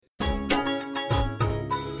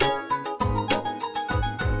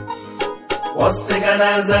وسط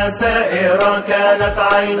جنازة سائرة كانت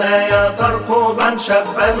عيناي ترقبا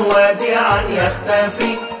شابا وديعا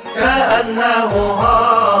يختفي كأنه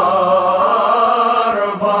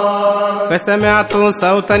هربان. فسمعت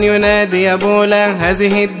صوتا ينادي يا بولا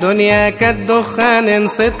هذه الدنيا كالدخان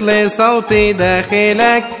انصت لصوتي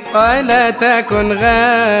داخلك ولا تكن غافلا.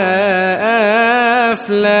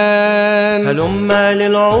 هلم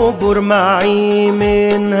للعبور معي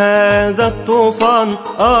من هذا الطوفان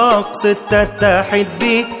أقصد تتحد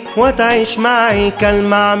بي وتعيش معي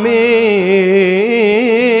كالمعمدة.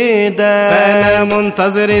 فأنا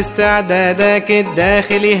منتظر استعدادك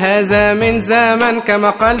الداخلي هذا من زمن كما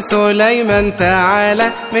قال سليمان تعالى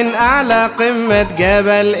من أعلى قمة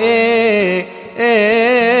جبل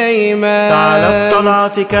إيمان. تعالى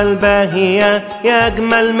بطلعتك الباهية يا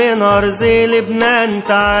أجمل من أرض لبنان.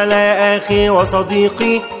 تعالى يا أخي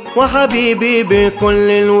وصديقي وحبيبي بكل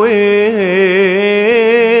الوجدان.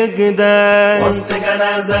 وسط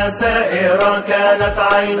جنازة سائرة كانت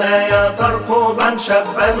عيناي ترقبا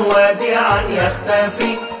شابا وديعا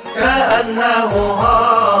يختفي كأنه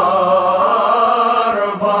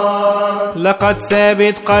هربان. لقد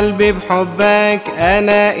ثابت قلبي بحبك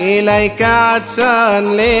أنا إليك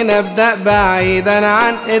عطشان لنبدأ بعيدا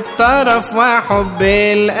عن الطرف وحب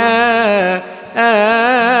الأوثان.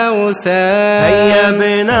 هيا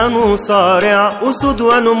بنا نصارع أسود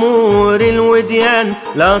ونمور الوديان.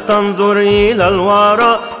 لا تنظر إلى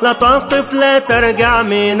الوراء لا تقف لا ترجع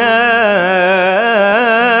من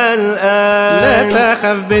الآن. لا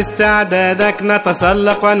تخف باستعدادك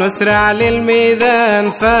نتسلق ونسرع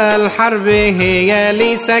للميدان. فالحرب هي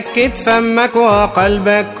لي سكت فمك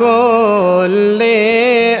وقلبك كل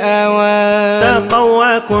أوان.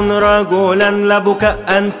 تقوى كن رجلا لا بكاء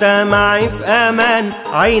أنت معي في أمان.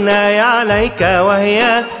 عيناي عليك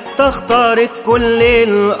وهي تخترق كل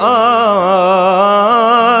الأركان.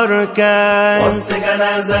 وسط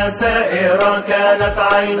جنازة سائرة كانت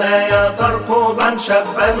عيناي ترقبا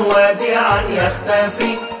شابا وديعا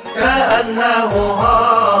يختفي كأنه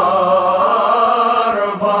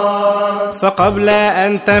هربان. فقبل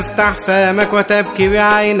أن تفتح فمك وتبكي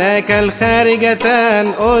بعيناك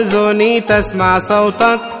الخارجتان أذني تسمع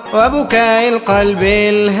صوتك وبكاء القلب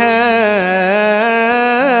الهيمان.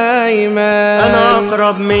 أنا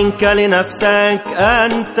أقرب منك لنفسك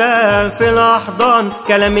أنت في الأحضان.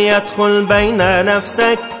 كلامي يدخل بين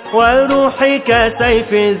نفسك وروحي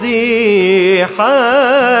كسيف ذي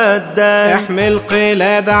حدان. احمل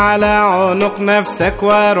قلاد على عنق نفسك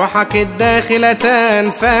وروحك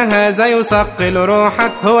الداخلتان. فهذا يثقل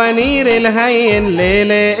روحك هو نير الهين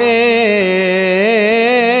للإنسان.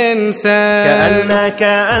 كأنك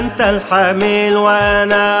أنت الحامل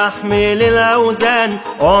وأنا أحمل الأوزان.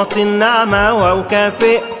 أعطي النعمة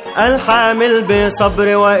وأكافئ الحامل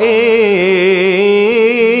بصبر وإيمان.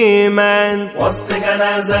 وسط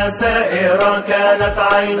جنازة سائرة كانت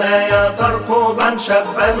عيناي ترقبا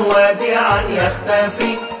شابا وديعا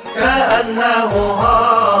يختفي كأنه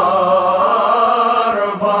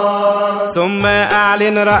هربان. ثم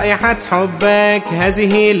أعلن رائحة حبك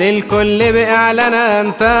هذه للكل بإعلان.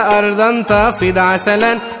 أنت أرضا تفيض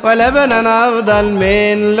عسلا ولبنا أفضل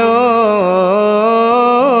من لبنان.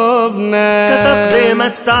 كتقديم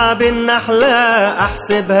التعب النحلة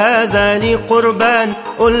أحسب هذا لي قربان.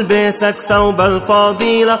 ألبسك ثوب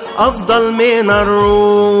الفضيلة أفضل من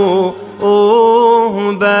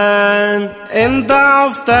الرهبان. إن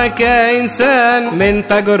ضعفت كإنسان من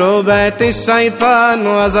تجربة الشيطان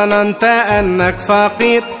وظننت أنك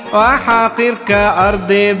فقير وحقير كأرض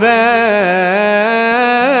باشا.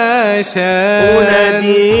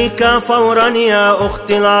 أناديك فورا يا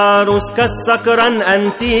أختي العروس كالسكران.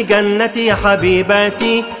 أنت جنتي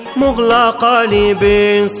حبيبتي مغلقة لي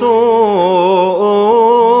بسلطان.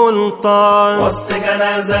 وسط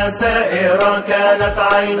جنازة سائرة كانت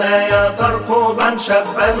عيناي ترقبا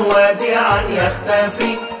شابا وديعا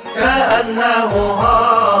يختفي كأنه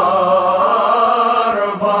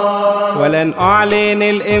هربان. ولن أعلن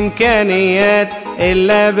الإمكانيات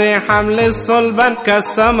إلا بحمل الصلبان.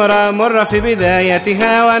 كالثمرة مر في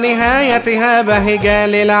بدايتها ونهايتها بهجة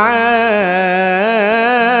للعاية.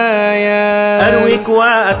 أرويك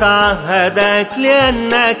وأتعهدك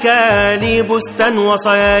لأنك لي بستان.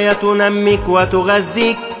 وصاياي تنميك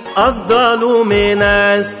وتغذيك أفضل من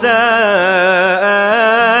الثاديان.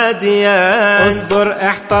 اصبر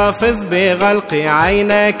احتفظ بغلق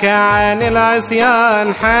عينك عن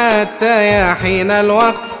العصيان حتى يحين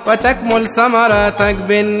الوقت وتكمل ثمرتك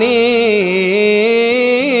بالنيران.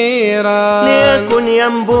 النيران. ليكن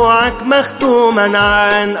ينبوعك مختوما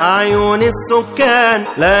عن أعين السكان،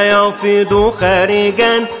 لا يفيض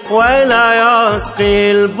خارجا ولا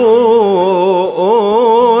يسقي البلدان.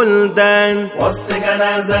 وسط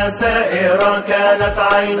جنازة سائرة كانت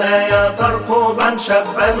عيناي ترقبا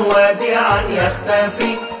شابا وديعا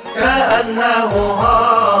يختفي كأنه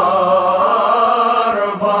هربان.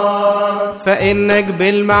 فإنك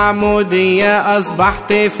بالمعمودية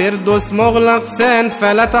أصبحت فردوس مغلق سان،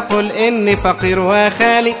 فلا تقل إني فقير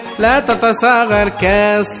وخالي، لا تتصاغر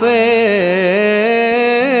كالصبيان.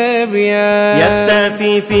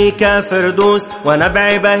 يختفي فيك فردوس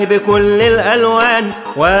ونبع به بكل الألوان،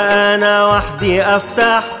 وأنا وحدي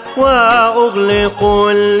أفتح وأغلق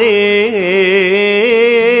اللسان.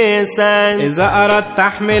 إذا أردت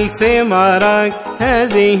تحمل ثمارك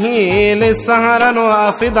هذه للسهران،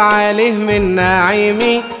 وأفض عليه من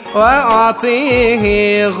نعيمي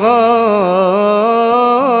وأعطيه غفران.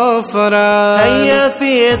 هيا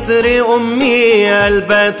في إثر أمي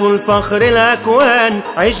ألبات الفخر الأكوان،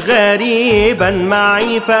 عش غريبا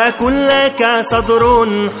معي فأكن لك صدر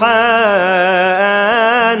حنان.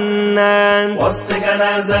 وسط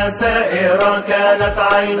جنازة سائرة كانت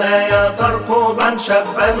عيناي ترقبا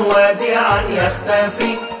شابا وديعا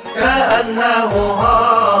يختفي كأنه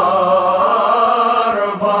هربان.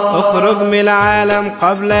 اخرج من العالم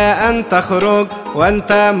قبل أن تخرج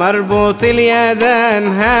وأنت مربوط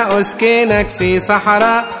اليدان، ها أسكنك في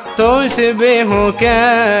صحراء تشبه كنعان.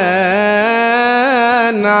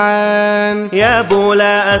 يا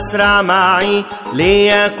بولا أسرع معي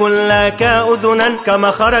ليكن لك أذنا،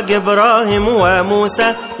 كما خرج إبراهيم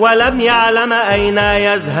وموسى ولم يعلم أين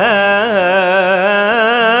يذهبان.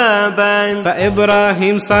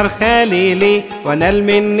 فإبراهيم صار خليلي ونال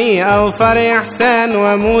مني أوفر إحسان،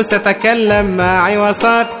 وموسى تكلم معي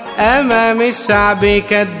وصار أمام الشعب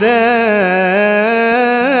كالديان.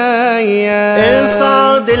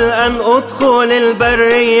 اصعد الآن ادخل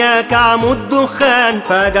البرية كعمود دخان،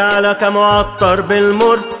 فجعلك معطر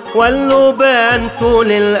بالمر واللبان طول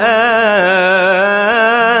الأزمان.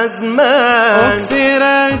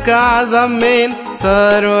 أكسرك أعظم من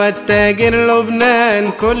ثروة تاجر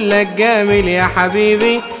لبنان، كلك جميل يا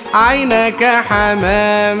حبيبي عينك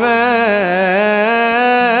حمامات.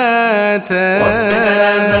 وسط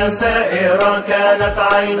جنازة سائرة كانت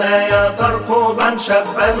عيناي ترقبا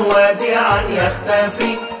شابا وديعا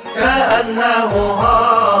يختفي كأنه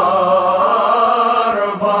هربان.